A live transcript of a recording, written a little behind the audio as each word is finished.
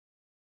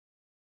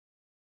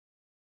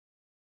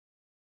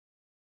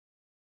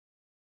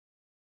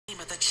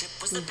the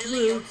chip was the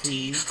Billy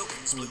O.T. The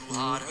winds blew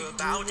hard, her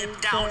bow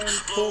dipped down.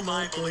 Blow,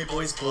 my bully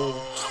boys, blow.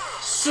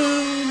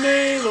 Soon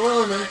may the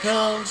wellerman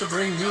come to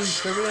bring me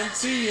sugar and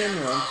tea and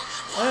rum.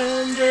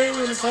 And they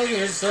will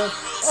tiger itself.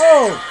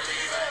 Oh!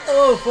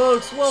 Hello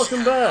folks,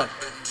 welcome back.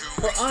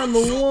 For I'm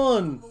the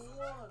one,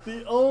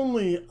 the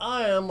only,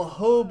 I am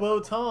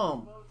HOBO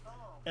TOM.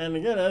 And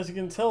again, as you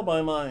can tell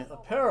by my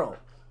apparel,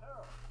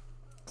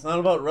 it's not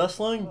about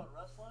wrestling.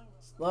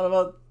 It's not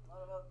about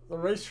the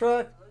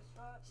racetrack.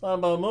 It's not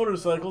about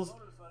motorcycles.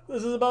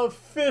 This is about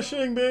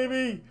fishing,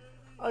 baby.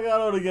 I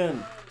got out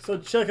again. So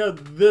check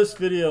out this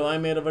video I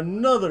made of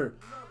another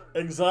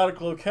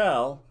exotic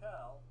locale,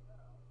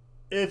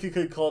 if you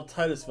could call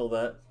Titusville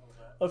that,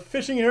 of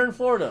fishing here in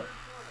Florida.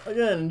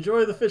 Again,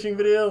 enjoy the fishing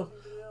video.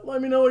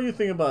 Let me know what you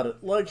think about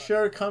it. Like,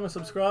 share, comment,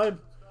 subscribe.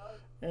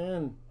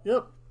 And,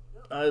 yep,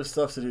 I have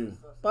stuff to do.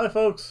 Bye,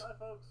 folks.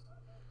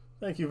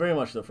 Thank you very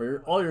much, though,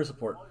 for all your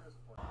support.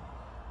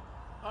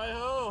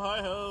 Hi-ho,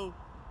 hi-ho.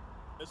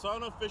 It's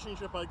on a fishing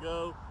trip I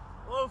go.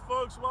 Hello,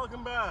 folks.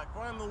 Welcome back. For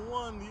I'm the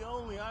one, the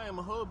only, I am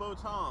HOBO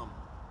TOM.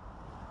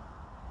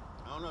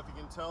 I don't know if you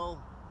can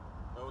tell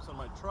by what's on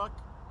my truck,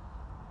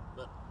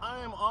 but I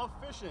am off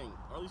fishing.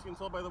 Or at least you can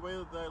tell by the way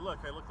that I look.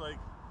 I look like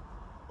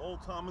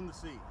old Tom in the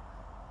sea.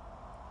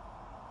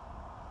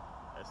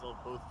 I still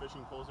have both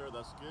fishing poles there.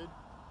 That's good.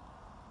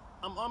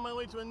 I'm on my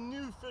way to a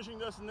new fishing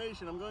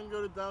destination. I'm going to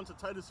go down to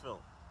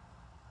Titusville.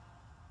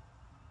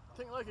 I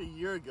think like a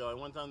year ago I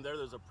went down there.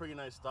 There's a pretty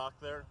nice dock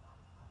there.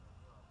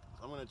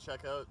 So I'm going to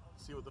check out,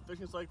 see what the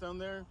fishing's like down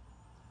there.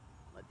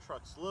 My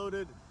truck's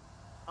loaded.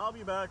 I'll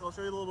be back. I'll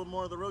show you a little bit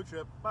more of the road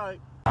trip. Bye.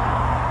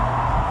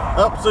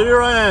 So here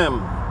I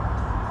am.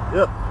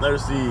 Yep,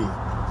 there's the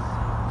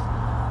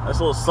nice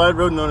little side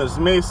road known as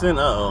Mason.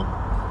 Uh-oh.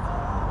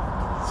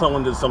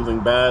 Someone did something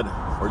bad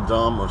or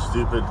dumb or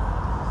stupid.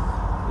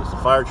 There's the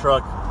fire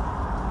truck.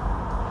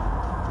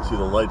 You see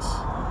the lights.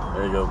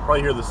 There you go.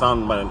 Probably hear the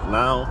sound by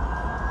now.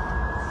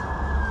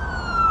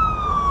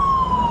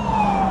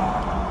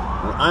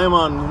 And I am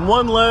on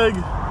one leg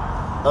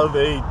of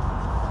a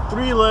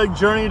three-leg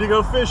journey to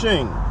go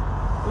fishing.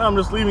 Now I'm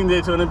just leaving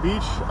Daytona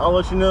Beach. I'll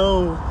let you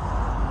know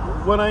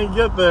when I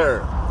get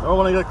there or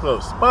when I get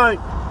close. Bye.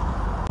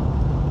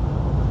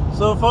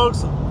 So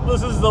folks,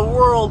 this is the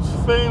world's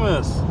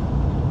famous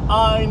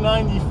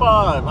I-95.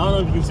 I don't know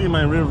if you can see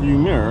my rear view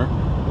mirror.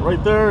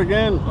 Right there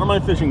again are my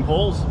fishing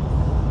poles.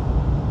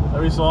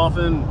 Every so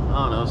often,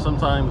 I don't know,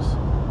 sometimes,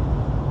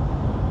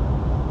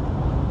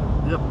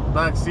 yep,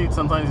 back seat,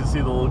 sometimes you see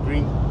the little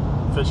green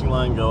fishing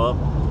line go up.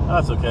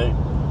 That's okay.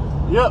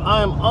 Yep,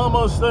 I am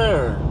almost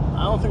there.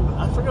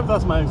 I forget if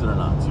that's my exit or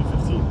not,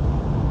 215.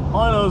 All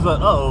I know is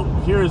that, uh-oh,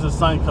 here is a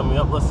sign coming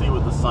up. Let's see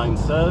what the sign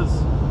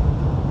says.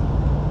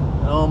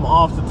 I'm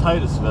off to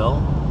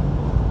Titusville.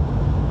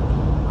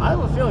 I have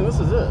a feeling this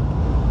is it.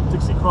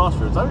 Dixie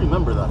Crossroads. I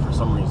remember that for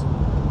some reason.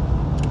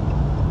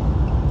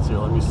 Let's see,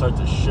 let me start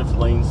to shift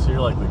lanes here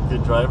like the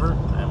good driver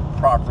and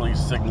properly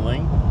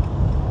signaling.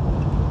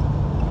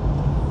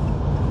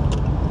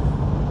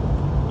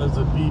 There's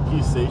a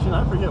BP station.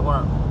 I forget where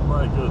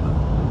I go though.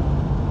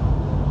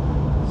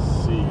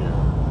 Let's see here.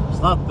 It's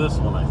not this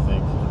one, I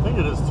think. I think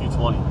it is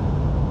 220.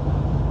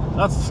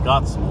 That's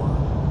Scottsmore.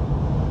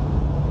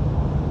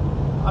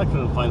 I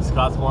couldn't find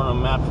Scottsmore on a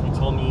map if you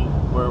told me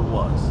where it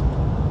was.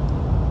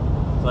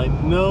 So I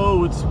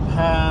know it's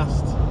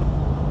past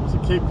the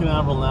Cape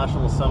Canaveral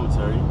National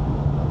Cemetery.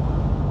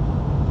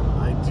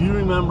 I do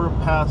remember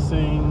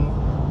passing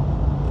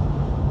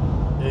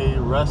a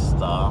rest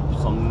stop,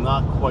 so I'm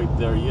not quite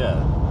there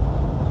yet.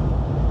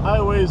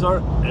 Highways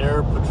are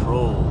air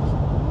patrolled.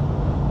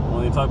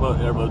 When you talk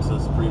about airboats,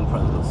 that's pretty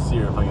impressive. Let's see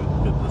here if I can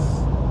get this.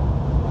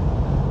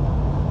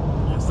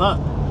 Yeah, it's not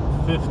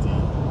 50.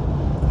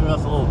 I think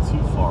that's a little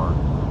too far.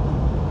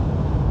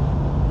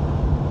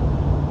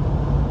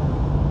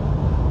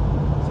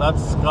 So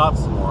that's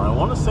Scottsmore. I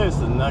want to say it's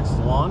the next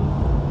one.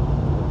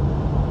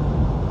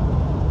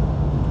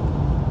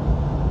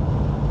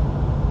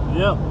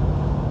 Yep.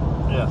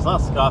 Yeah, it's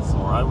not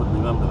Scottsmore. I would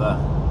remember that.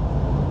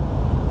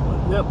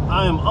 But yep,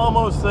 I am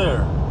almost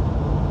there.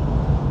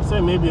 I'd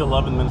say maybe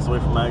 11 minutes away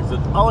from my exit.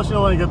 I'll let you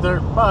know when I get there.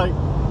 Bye.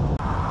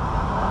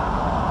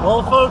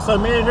 Well, folks, I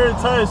made it here to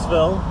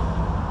Titusville.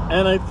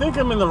 And I think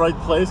I'm in the right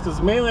place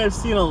because mainly I've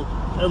seen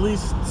at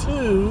least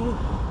 2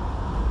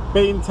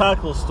 bait and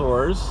tackle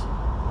stores.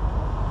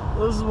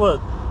 This is what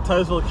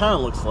Titusville kind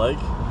of looks like.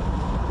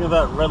 You know,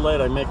 that red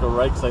light, I make a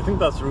right because I think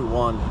that's Route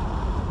 1.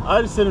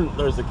 I just didn't.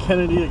 There's a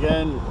Kennedy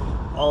again,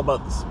 all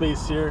about the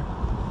space here.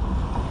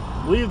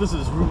 I believe this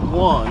is Route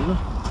 1.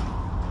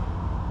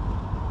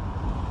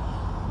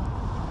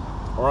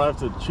 Or I have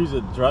to choose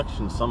a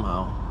direction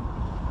somehow.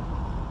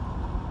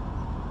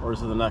 Or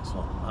is it the next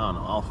one? I don't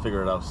know. I'll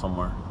figure it out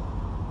somewhere.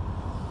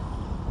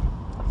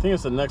 I think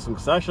it's the next one,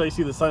 because actually I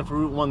see the sign for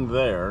Route 1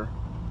 there.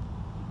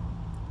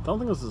 I don't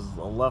think this is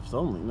a left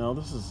only. No,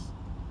 this is...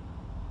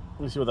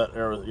 Let me see what that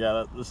arrow...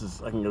 Yeah, this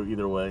is... I can go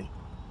either way.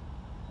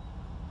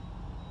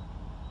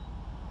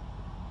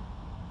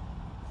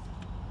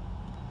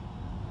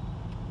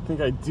 I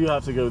think I do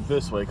have to go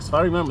this way, because if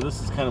I remember,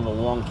 this is kind of a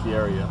wonky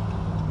area.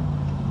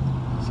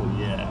 So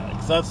yeah,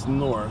 because that's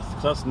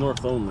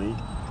north only.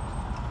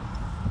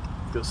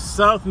 Go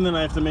south, and then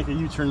I have to make a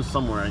U-turn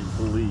somewhere, I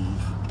believe.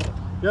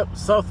 Yep,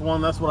 south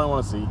one, that's what I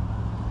want to see.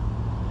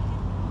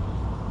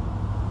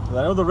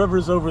 I know the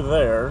river's over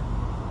there.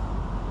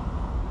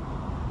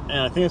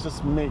 And I think it's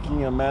just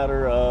making a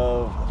matter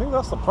of... I think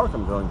that's the park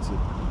I'm going to.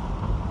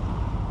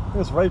 I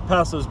think it's right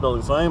past those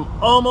buildings, so I am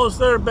almost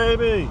there,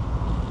 baby!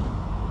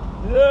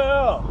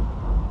 Yeah!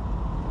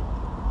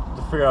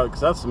 To figure out,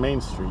 because that's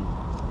Main Street.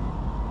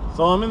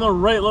 So I'm in the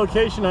right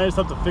location, I just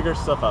have to figure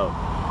stuff out.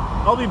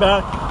 I'll be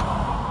back.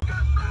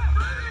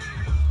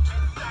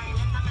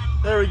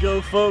 There we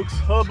go, folks.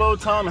 Hobo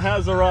Tom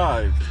has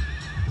arrived.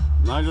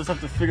 Now I just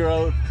have to figure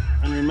out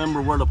and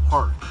remember where to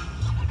park,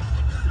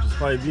 which is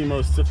probably the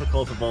most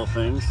difficult of all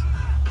things.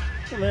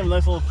 And they have a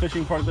nice little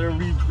fishing park there.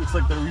 Looks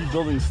like they're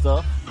rebuilding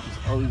stuff, which is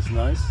always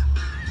nice.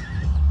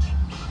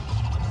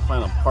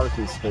 Find a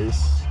parking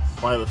space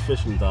by the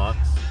fishing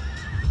docks.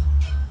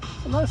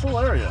 It's a nice little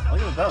area. I'll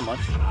give it that much.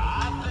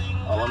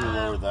 Oh, let me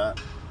lower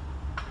that.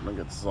 I'm gonna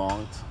get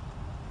zonked.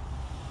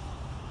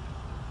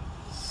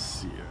 Let's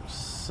see here.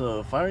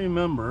 So if I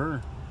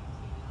remember,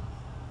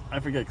 I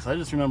forget, because I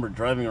just remember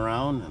driving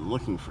around and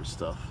looking for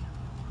stuff.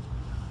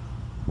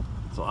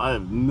 So I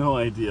have no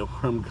idea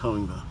where I'm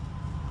going though.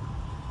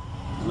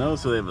 No,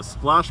 so they have a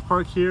splash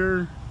park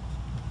here.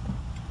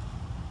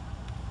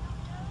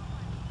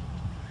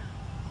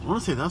 I want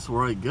to say that's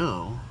where I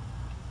go.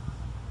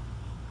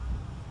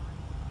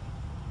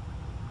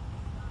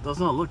 Does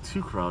not look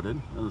too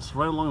crowded, and it's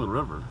right along the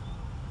river.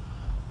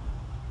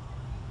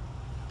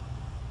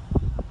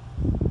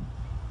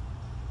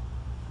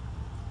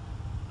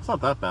 It's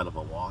not that bad of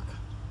a walk.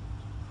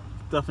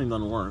 Definitely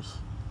done worse.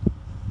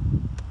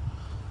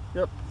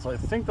 Yep, so I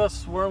think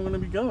that's where I'm going to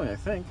be going, I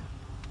think.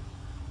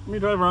 Let me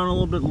drive around a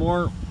little bit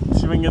more,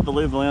 see if I can get the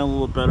lay of the land a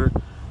little better.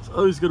 It's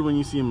always good when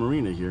you see a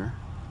marina here.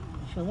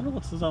 Actually, I wonder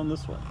what's down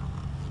this way.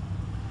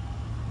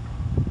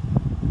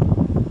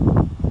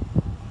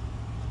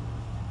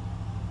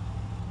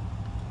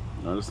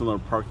 No, just another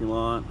parking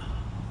lot.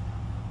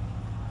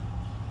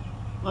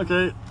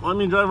 Okay, let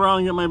me drive around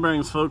and get my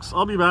bearings, folks.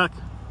 I'll be back.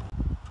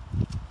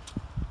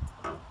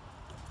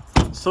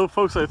 So,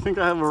 folks, I think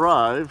I have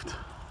arrived.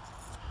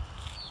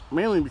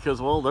 Mainly because,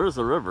 well, there's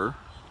a river.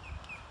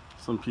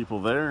 Some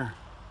people there.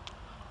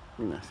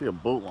 I mean, I see a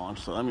boat launch,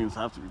 so that means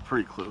I have to be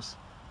pretty close.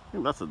 I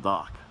think that's a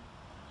dock.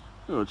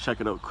 I'm gonna go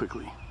check it out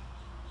quickly.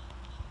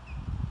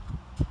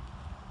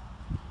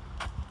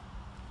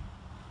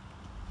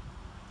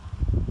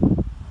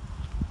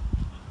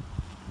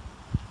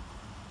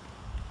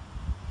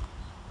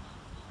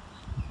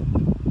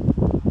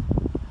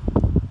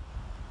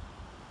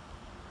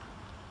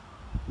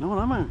 You know what?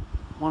 I might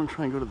want to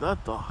try and go to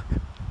that dock.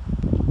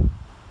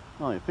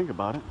 Now that I think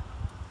about it.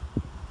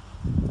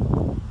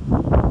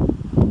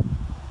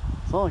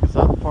 It's not like it's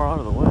that far out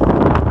of the way.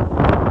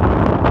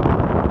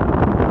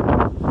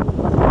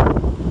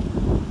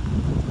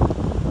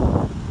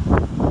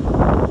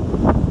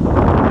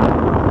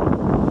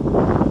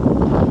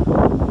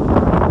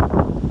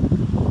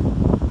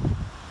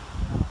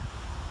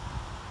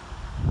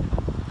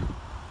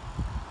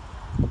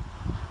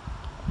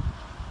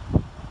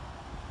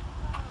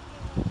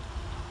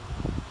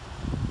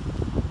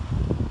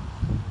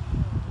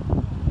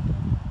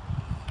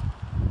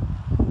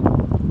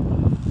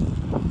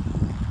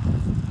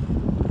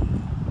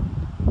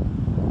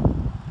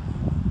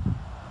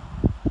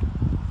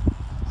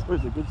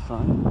 Always a good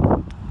sign.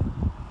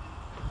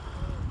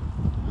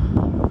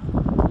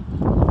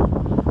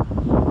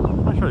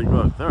 I might try to go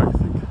out there, I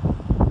think.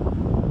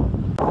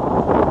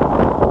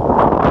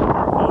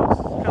 Folks,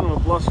 it's kind of a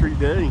blustery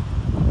day.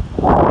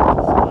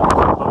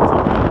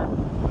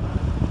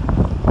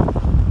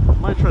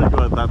 Might try to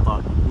go at that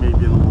dock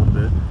maybe in a little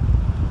bit.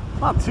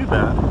 Not too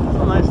bad. It's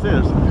a nice day.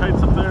 There's some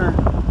kites up there. A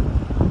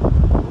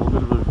little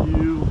bit of a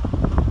view.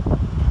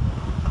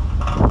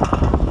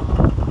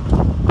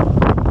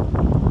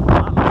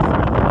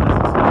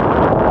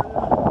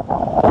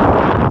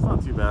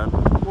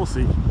 We'll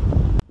see. Again,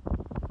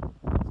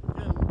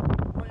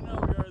 right now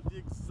we are at the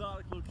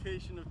exotic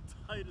location of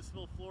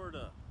Titusville,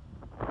 Florida.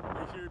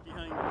 Right here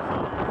behind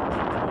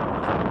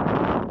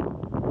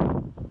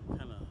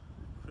kind of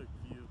quick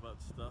view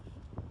about stuff.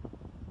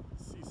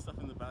 See stuff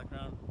in the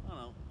background. I don't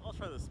know. I'll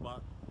try this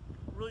spot.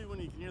 Really, when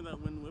you can hear that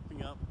wind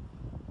whipping up,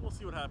 we'll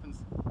see what happens.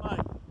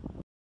 Bye.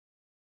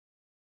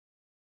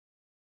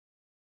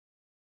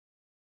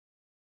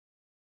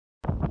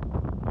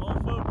 Well,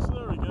 folks,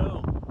 there we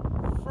go.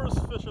 First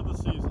fish of the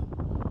season.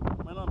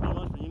 Might not be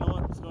much, but you know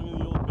what? It's going in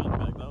the old bait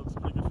bag. That looks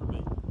pretty good for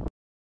bait.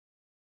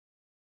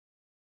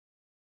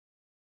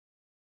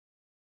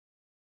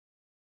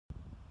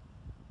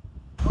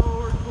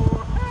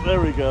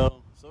 There we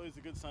go. It's always a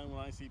good sign when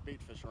I see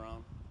bait fish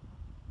around.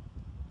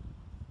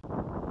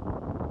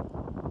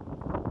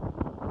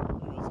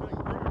 It's getting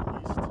bigger at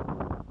least.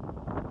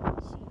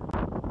 Let's see.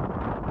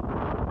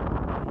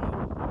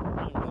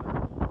 There we go.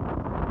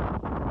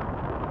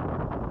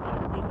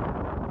 Getting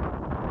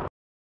better.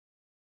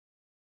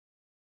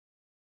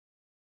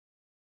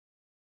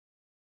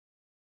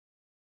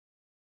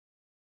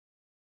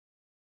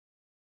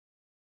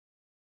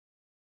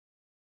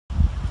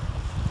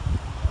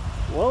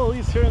 Well, at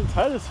least here in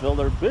Titusville,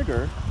 they're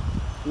bigger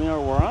than they are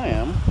where I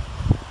am.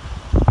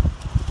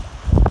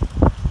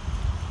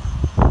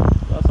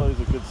 That's always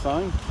a good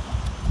sign.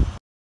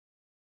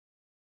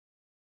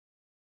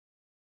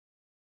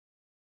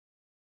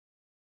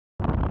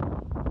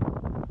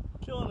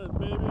 Killing it,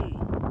 baby.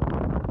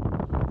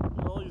 Look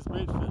at all these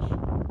bait fish.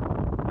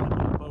 I'm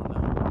in a boat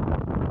now.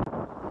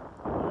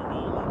 There we go. I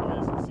don't know if you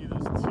guys can see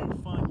those two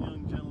fine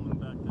young gentlemen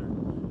back there.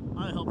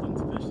 I helped them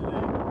to fish today.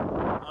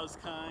 I was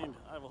kind.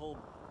 I have a whole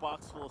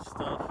box full of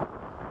stuff.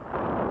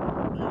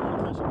 They want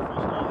to catch a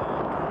fish.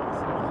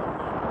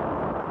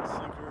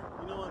 Sinker.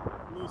 You know what?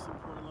 Most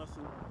important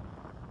lesson.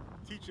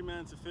 Teach a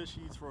man to fish,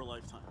 he eats for a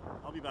lifetime.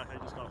 I'll be back. I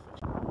just got a fish.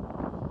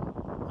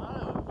 I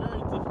have a very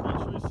difficult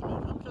choice to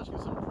make. I'm catching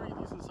some pretty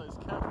decent sized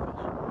catfish.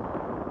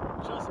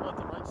 Just about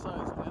the right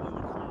size and in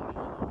the quantity I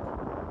like.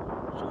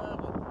 Should I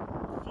have a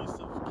feast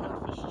of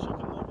catfish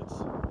chicken nuggets?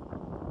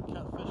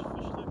 Catfish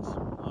fish sticks?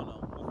 I don't know.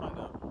 We'll find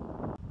out.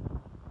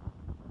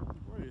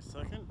 Wait a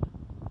second.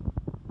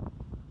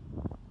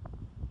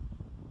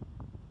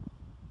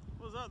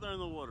 What was that there in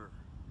the water?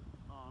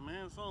 Oh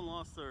man, someone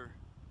lost their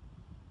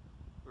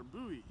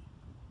buoy.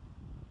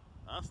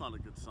 That's not a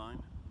good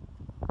sign.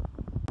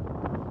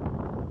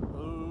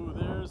 Oh,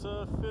 there's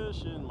a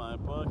fish in my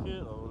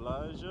bucket. Oh,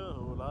 Elijah,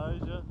 oh,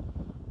 Elijah.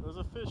 There's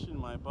a fish in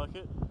my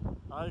bucket.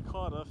 I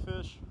caught a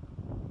fish.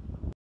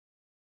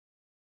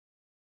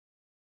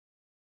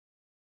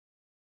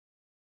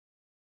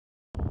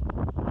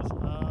 As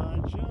I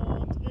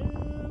jumped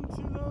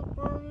into the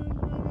burning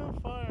ring of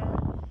fire,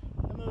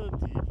 and the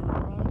deeper I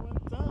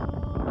went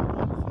down,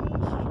 the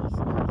fish just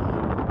got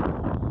higher.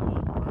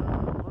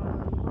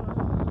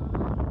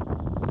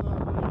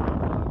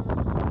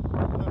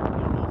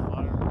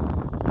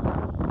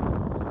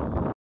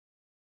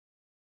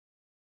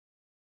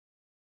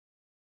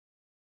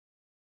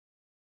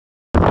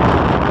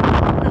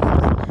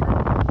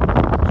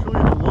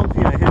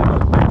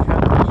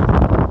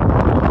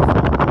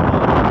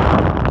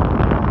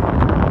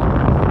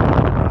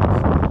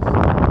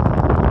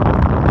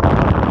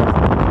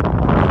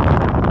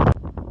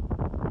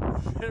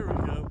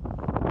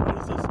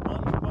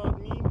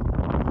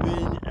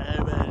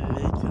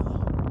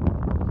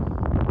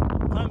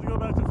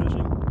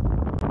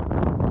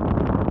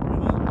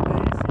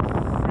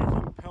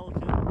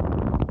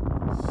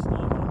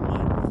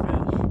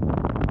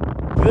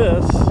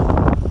 This,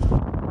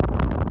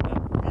 that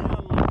feed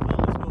on my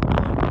thumb is what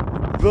one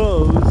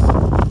of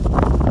those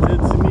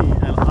did to me,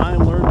 and I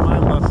learned my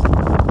lesson.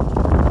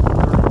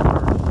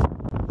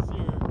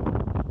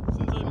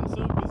 Since I've been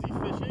so busy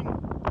fishing,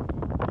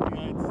 I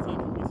think it's time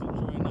for me to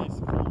enjoy a nice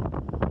cold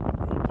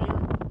root beer,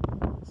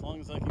 as long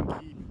as I can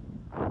keep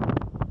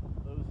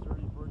those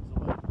dirty birds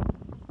away.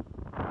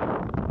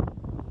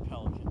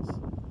 Pelicans.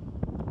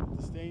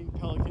 Disdain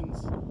pelicans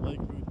like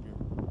root beer.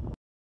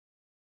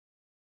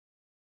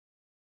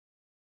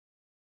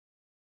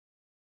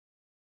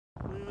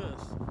 Look at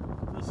this.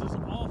 This is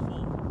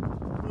awful.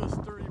 Look at this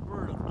dirty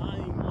bird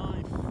eyeing my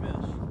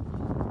fish.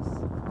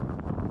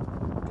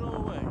 Go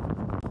away.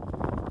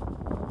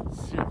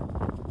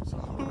 So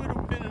who would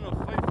win in a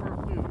fight for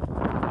food?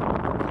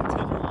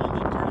 Contender on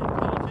the dirty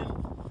pelican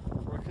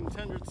or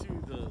contender to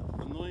the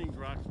annoying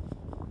gracklin?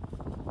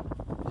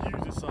 You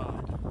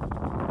decide.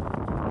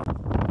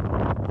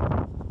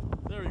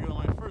 There we go,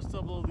 my first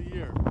double of the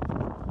year.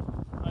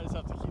 I just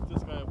have to keep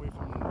this guy away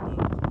from the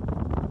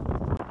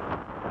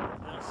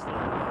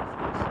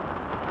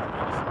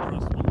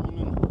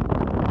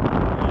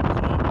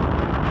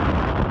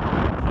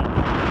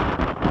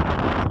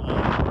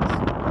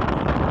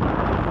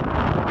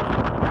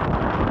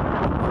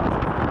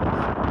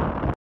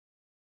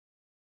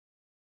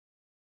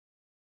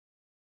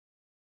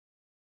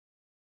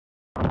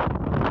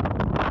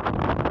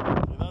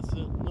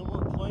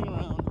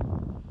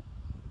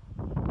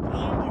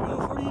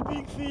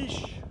big fish.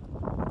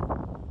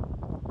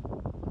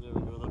 There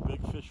we go, the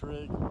big fish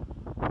rig.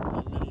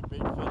 My mini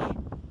bait fish.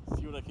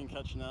 See what I can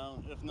catch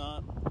now. If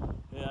not,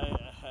 yeah,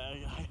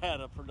 I had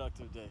a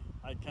productive day.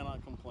 I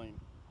cannot complain.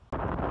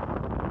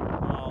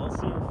 Let's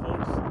see here,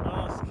 folks.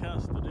 Last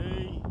cast of the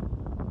day.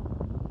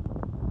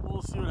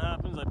 We'll see what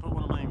happens. I put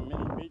one of my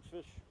mini bait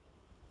fish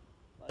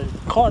I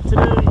caught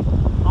today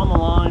on the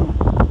line.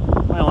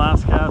 My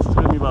last cast is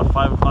going to be about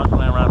 5 o'clock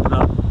when I wrap it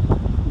up.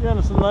 Again,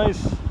 it's a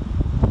nice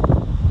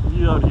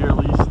view out here, at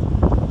least.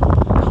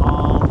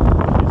 Calm,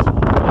 peaceful,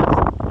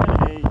 and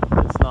hey,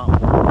 it's not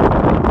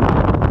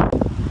warm.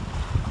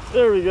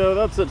 There we go,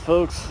 that's it,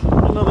 folks.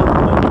 Another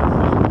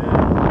fishing day.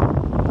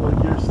 All the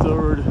gear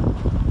stored.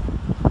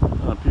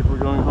 People are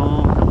going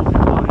home.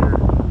 People out here.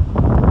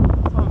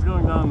 Sun's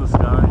going down in the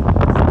sky.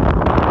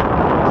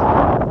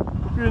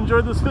 If you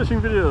enjoyed this fishing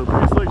video,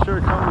 please like,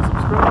 share, comment, and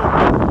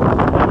subscribe.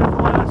 And wait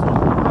for my next one.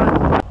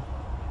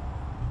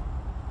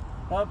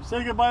 Bye.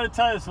 Say goodbye to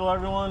Titusville,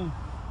 everyone.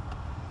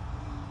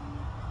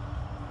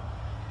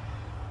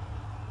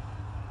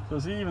 So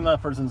see, even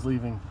that person's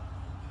leaving.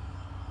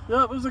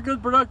 Yep, it was a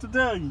good, productive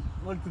day. I'd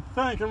like to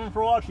thank everyone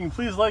for watching.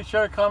 Please like,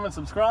 share, comment,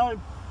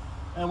 subscribe,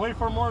 and wait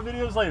for more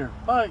videos later.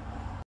 Bye.